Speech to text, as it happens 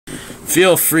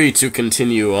Feel free to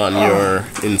continue on your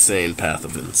insane path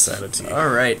of insanity.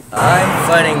 Alright, I'm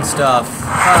fighting stuff.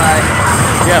 Hi.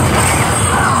 Yep.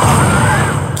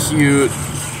 Cute.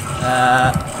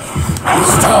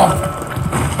 Stop!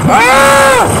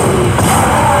 Ah!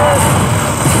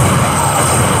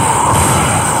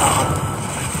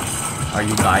 Are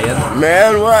you dying?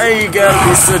 Man, why you gotta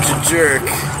be such a jerk?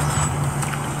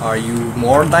 Are you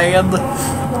more dead?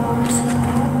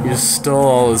 You stole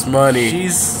all his money.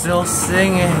 She's still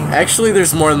singing. Actually,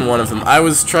 there's more than one of them. I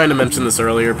was trying to mention this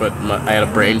earlier, but I had a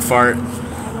brain fart.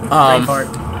 Brain fart.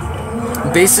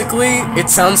 Basically, it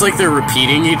sounds like they're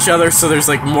repeating each other, so there's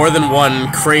like more than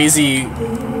one crazy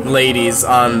ladies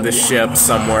on the ship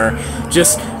somewhere,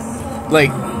 just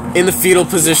like in the fetal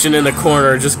position in the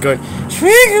corner, just going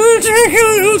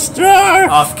 "Twinkle, star."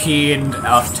 Off key and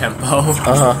off tempo.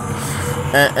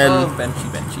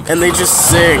 And they just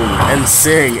sing and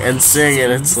sing and sing,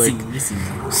 and it's like,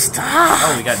 stop.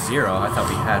 Oh, we got 0. I thought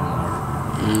we had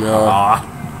more. No. Aww.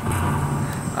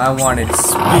 I wanted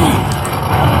speed,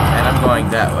 and I'm going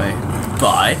that way.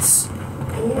 But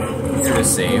you're to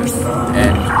save,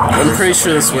 and I'm pretty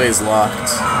sure this way is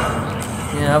locked.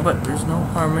 Yeah, but there's no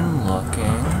harm in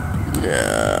looking.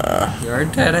 Yeah. You're a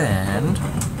dead end.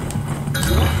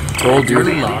 Told you.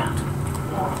 You're locked.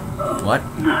 What?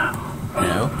 No.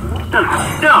 No.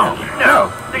 No.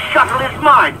 The shuttle is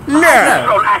mine. No. I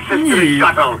control access to the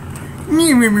shuttle.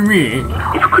 Me.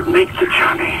 If you could make the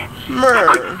journey, I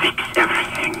could fix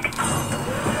everything.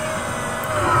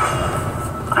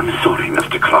 I'm sorry,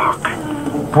 Mr. Clark.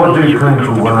 What do you think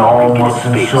of when all must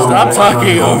be so? Stop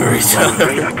talking over each I'm other.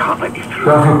 afraid I can't let you through.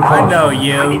 I know I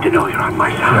you. need to know you're on my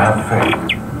She side. had faith.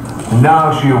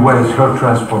 Now she awaits her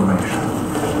transformation.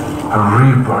 A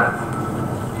rebirth.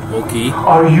 Okay.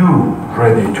 Are you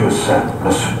ready to ascend,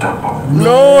 Mr. Temple?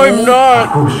 No, I'm Of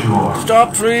not. course you are.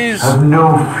 Stop, please. Have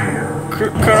no fear.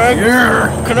 Can I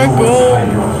You will go? play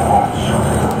your parts.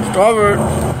 Stop it.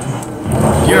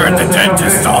 You're at the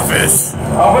dentist's office. Of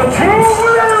a true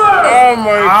believer! Oh,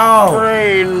 my Ow.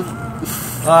 brain.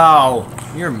 Oh,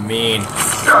 you're mean.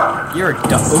 You're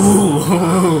dumb.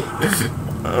 Ooh.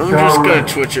 I'm just gonna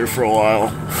twitch her for a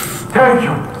while. Take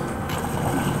him.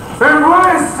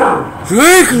 Embrace them.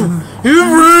 Take him!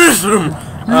 Embrace him!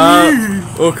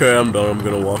 Okay, I'm done. I'm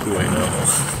gonna walk away now.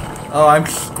 Oh, I'm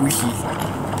squishy.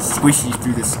 Squishy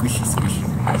through the squishy.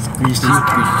 Squishy.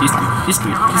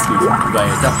 By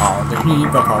the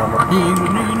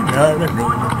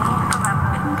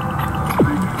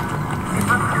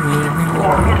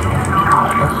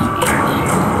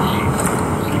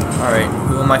Alright,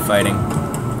 who am I fighting?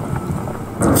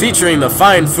 Featuring the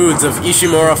fine foods of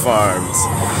Ishimura Farms.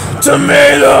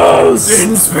 Tomatoes!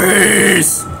 In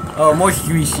space! Oh, more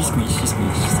squishy.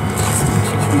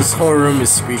 This whole room is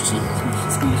squishy.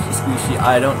 Squishy.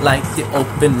 I don't like the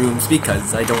open rooms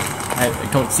because I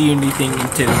don't see anything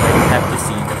until I have to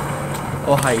see them.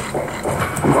 Oh, hi.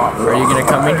 Are you gonna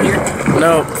come in here?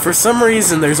 No, for some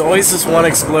reason there's always this one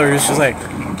explorer who's just like,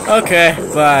 okay,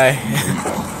 bye.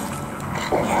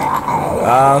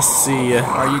 I'll see ya.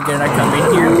 Are you gonna come in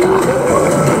here?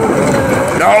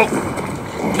 Nope.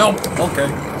 Nope. Okay.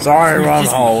 Sorry, wrong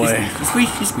hallway.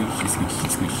 Squishy.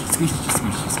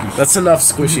 That's enough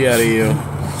squishy out of you.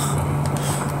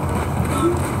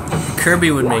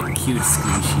 Kirby would make cute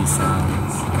squishy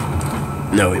sounds.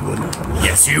 No, he wouldn't.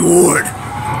 Yes, he would.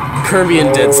 Kirby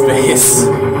in Dead Space.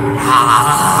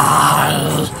 Hi.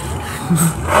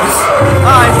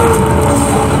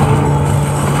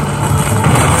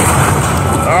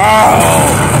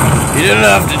 Oh! You didn't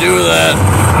have to do that.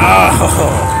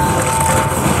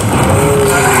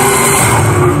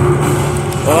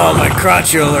 Oh, my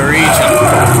crotchular region.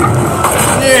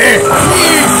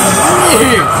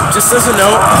 Just as a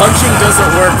note, punching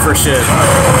doesn't work for shit.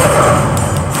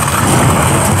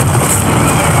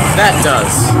 That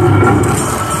does.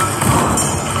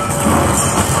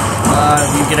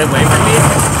 You get away from me?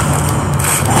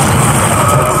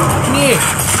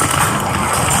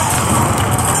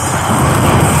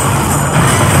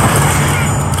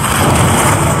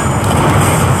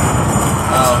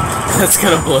 Oh. That's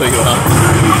gonna blow you up.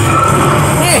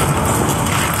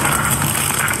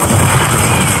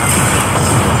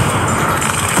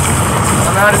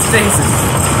 I'm out of stasis.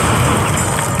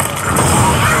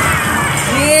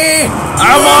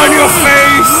 I'm on your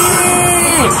face!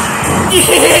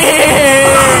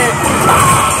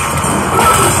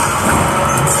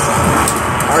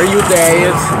 Are you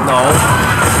dead? No.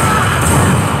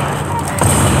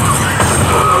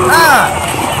 Ah!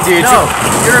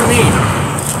 You're mean.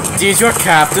 Did your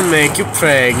captain make you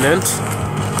pregnant?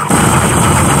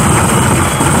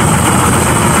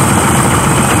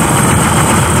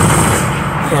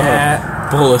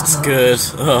 Bullets good.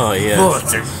 Oh, yeah.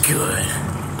 Bullets are good.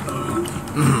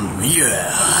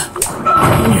 Yeah.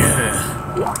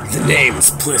 The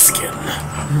name's Pliskin.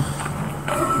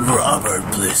 Robert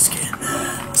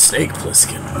Pliskin. Snake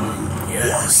Pliskin.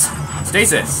 Yes.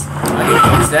 Stasis. I need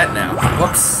to use that now.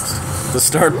 Whoops. The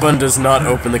start button does not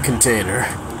open the container.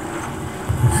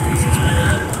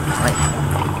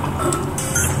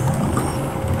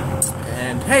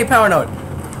 And hey, power node.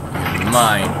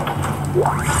 Mine.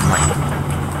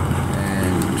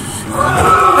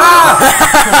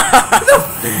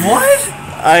 And what?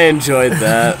 I enjoyed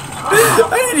that.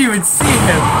 I didn't even see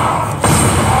him.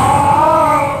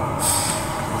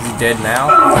 Is he dead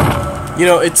now? You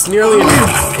know, it's nearly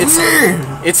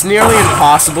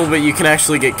impossible, but you can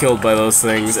actually get killed by those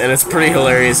things, and it's pretty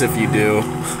hilarious if you do.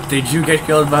 Did you get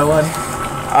killed by one?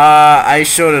 I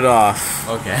showed it off.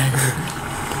 Okay.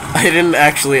 I didn't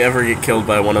actually ever get killed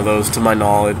by one of those, to my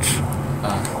knowledge.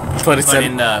 But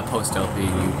in post LP,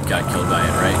 you got killed by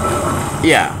it, right?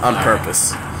 Yeah, on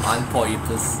purpose. On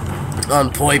purpose. On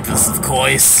purpose, of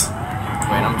course. Wait,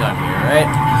 I'm done here, right?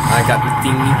 I got the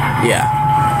thingy. Yeah.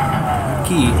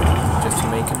 Key, just to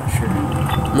make sure.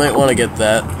 Might want to get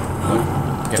that.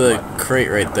 Get The what? crate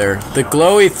right there. The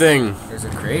glowy thing. There's a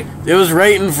crate? It was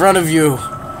right in front of you.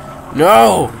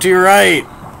 No, to your right.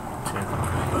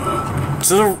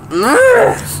 To the...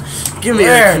 Give me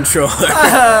Where? a controller.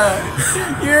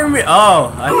 You're me.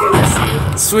 Oh, I see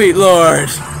you. Sweet lord.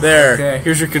 There. Okay.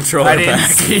 Here's your controller I didn't back.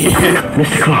 see it.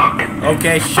 Mr. Clark.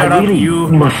 Okay, shut I up, really you.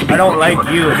 must be I don't like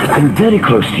quick. you. I'm very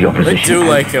close to your I position. do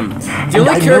like him. The And only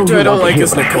I character know I don't you like want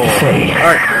is to hear what I Nicole. have to say.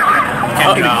 Alright.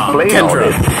 Explain all Kendra.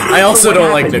 this. I also What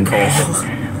don't like happens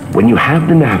Nicole. When you have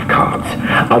the nav cards,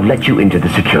 I'll let you into the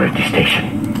security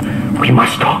station. We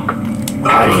must talk.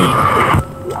 Hurry.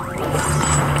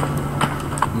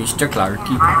 Mr.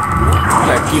 Clarky.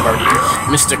 Clarky.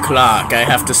 Mr. Clark, I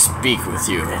have to speak with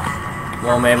you.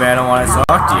 Well, maybe I don't want to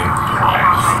talk to you.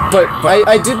 But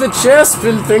I did the chair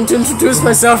spin thing to introduce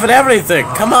myself and everything.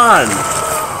 Come on.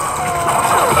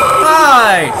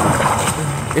 Hi!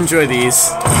 Enjoy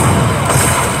these.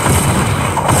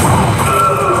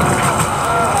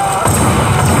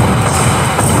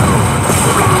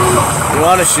 You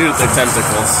want to shoot at their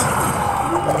tentacles.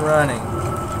 I'm running.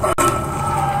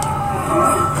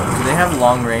 Do they have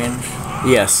long range?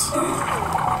 Yes.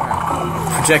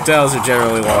 Projectiles are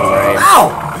generally long range.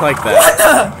 Ow! Like that. What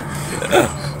the?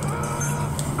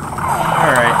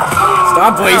 Alright.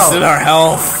 Stop wasting our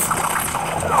health.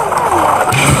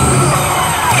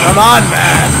 Come on,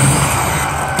 man.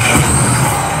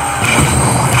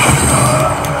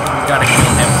 We gotta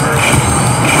kill him first.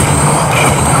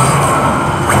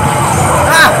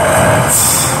 Ah!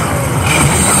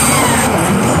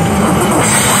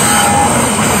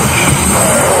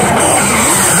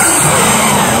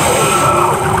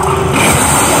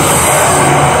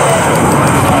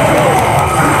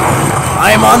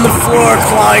 I am on the floor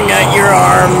clawing at your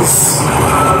arms.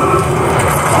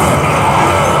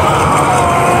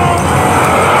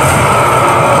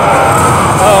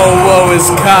 Oh, woe is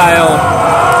Kyle.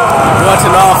 What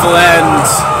an awful end.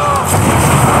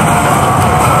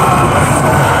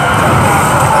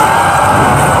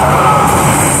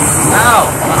 Ow!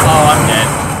 Oh, I'm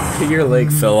dead. Your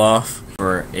leg fell off.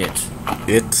 For it.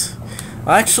 It.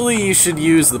 Actually, you should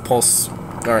use the pulse,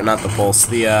 or not the pulse,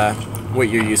 the, what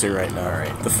you're using right now,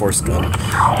 right? The force gun.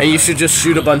 And you should just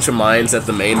shoot a bunch of mines at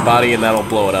the main body, and that'll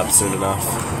blow it up soon enough.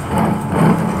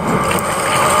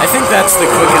 I think that's the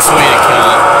quickest way to kill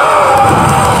it.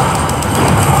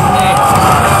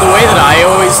 The way that I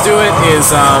always do it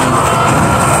is,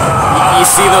 you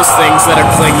see those things that are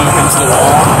clinging into the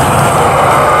wall?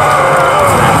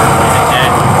 Is it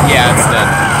dead? Yeah, it's dead.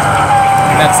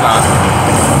 That's not.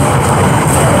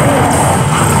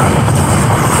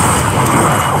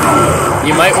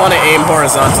 You might want to aim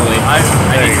horizontally. I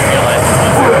need to kill it.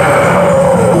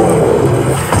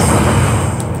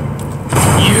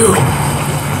 You!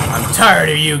 I'm tired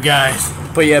of you guys.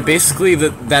 But yeah, basically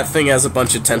that thing has a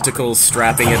bunch of tentacles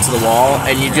strapping it to the wall,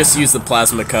 and you just use the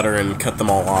plasma cutter and cut them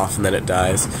all off, and then it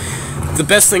dies. The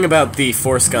best thing about the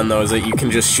force gun, though, is that you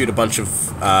can just shoot a bunch of,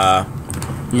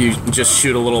 you just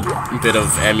shoot a little bit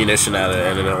of ammunition at it,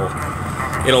 and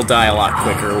it'll die a lot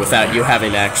quicker without you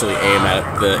having to actually aim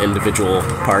at the individual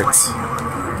parts.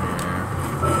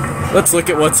 Let's look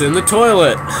at what's in the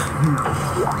toilet.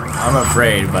 I'm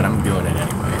afraid, but I'm doing it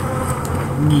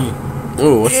anyway.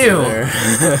 Ooh, what's Ew. in there?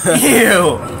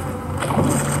 Ew!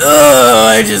 Ugh,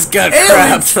 I just got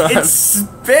crapped on. It's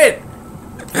spit!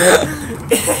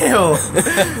 Ew!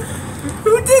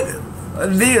 Who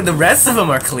did... The rest of them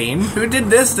are clean. Who did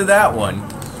this to that one?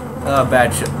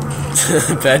 Bad shit.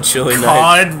 Bad chili night.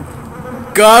 God.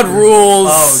 God rules.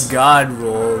 Oh, God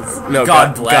rules. No,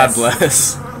 God bless. God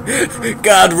bless.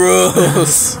 God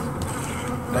rules.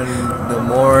 And the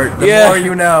more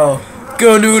you know.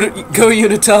 Go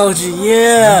unitology,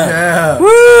 yeah. Yeah.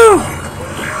 Woo!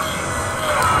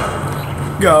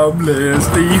 God bless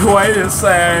thee, what you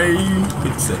say?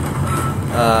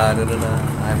 No.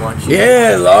 I want you.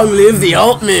 Yeah, long live the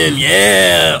Altman,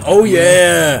 yeah. Oh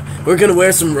yeah. We're gonna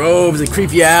wear some robes and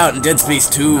creep you out in Dead Space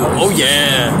 2. Oh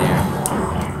yeah.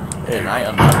 And I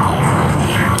unlock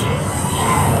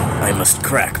I must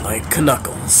crack my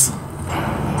knuckles.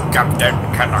 Captain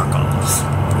Knuckles.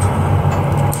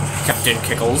 Captain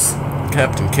Kickles.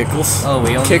 Captain Kickles. Oh,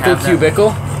 we only Kickle have that.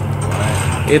 Cubicle.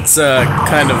 It's a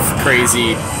kind of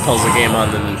crazy puzzle game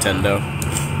on the Nintendo.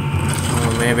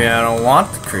 Well, maybe I don't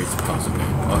want the crazy puzzle game.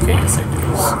 Okay, yes I do.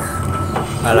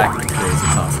 I like the crazy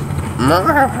puzzle game.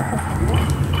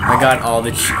 I got all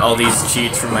these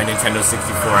cheats from my Nintendo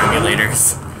 64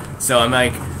 emulators. So I'm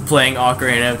like playing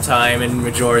Ocarina of Time and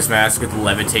Majora's Mask with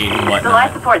levitating and whatnot. The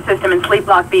life support system in Sleep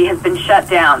Block B has been shut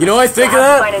down. You know what I think of You'll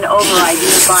that? have to find an override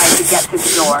nearby to get to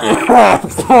the door.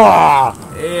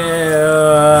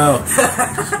 Ew.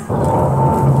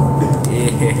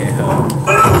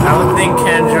 I don't think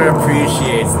Kendra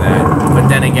appreciates that. But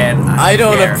then again, I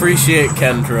don't care. appreciate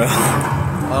Kendra.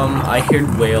 I hear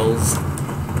whales.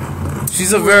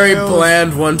 She's a very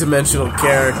bland, one-dimensional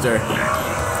character.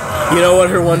 You know what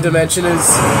her one dimension is?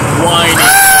 Whining.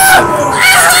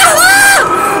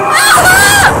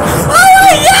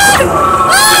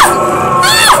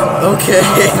 Okay,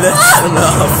 that's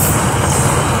enough.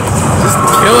 Just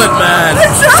kill it, man. I'm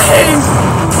trying!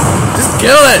 Just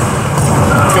kill it.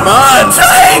 Come on. I'm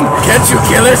trying! Can't you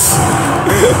kill it?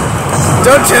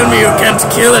 Don't tell me you can't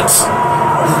kill it.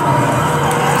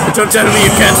 Don't tell me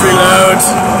you can't reload.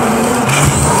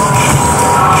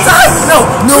 No!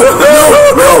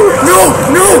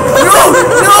 No!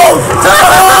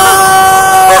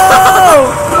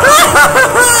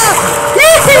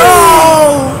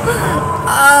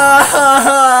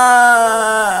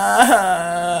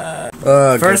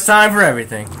 First time for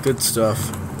everything. Good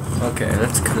stuff. Okay,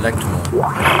 let's collect more.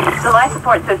 The life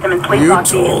support system in Sleep You Block B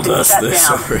told has us been this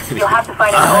shut down. already. You'll have to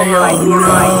find an override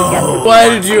nearby to get to the door. Why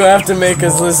did you have to make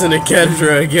us listen to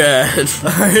Kendra again?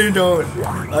 I don't.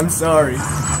 I'm sorry.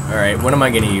 Alright, what am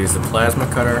I gonna use? The plasma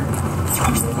cutter?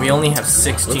 We only have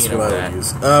 16 That's of what I that. would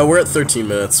use. We're at 13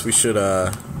 minutes. We should,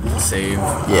 Save.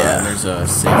 Yeah. There's a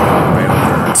save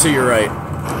right over. to your right.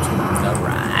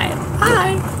 Alright.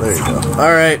 Hi. There you go.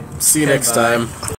 Alright, see you Okay, next bye. time.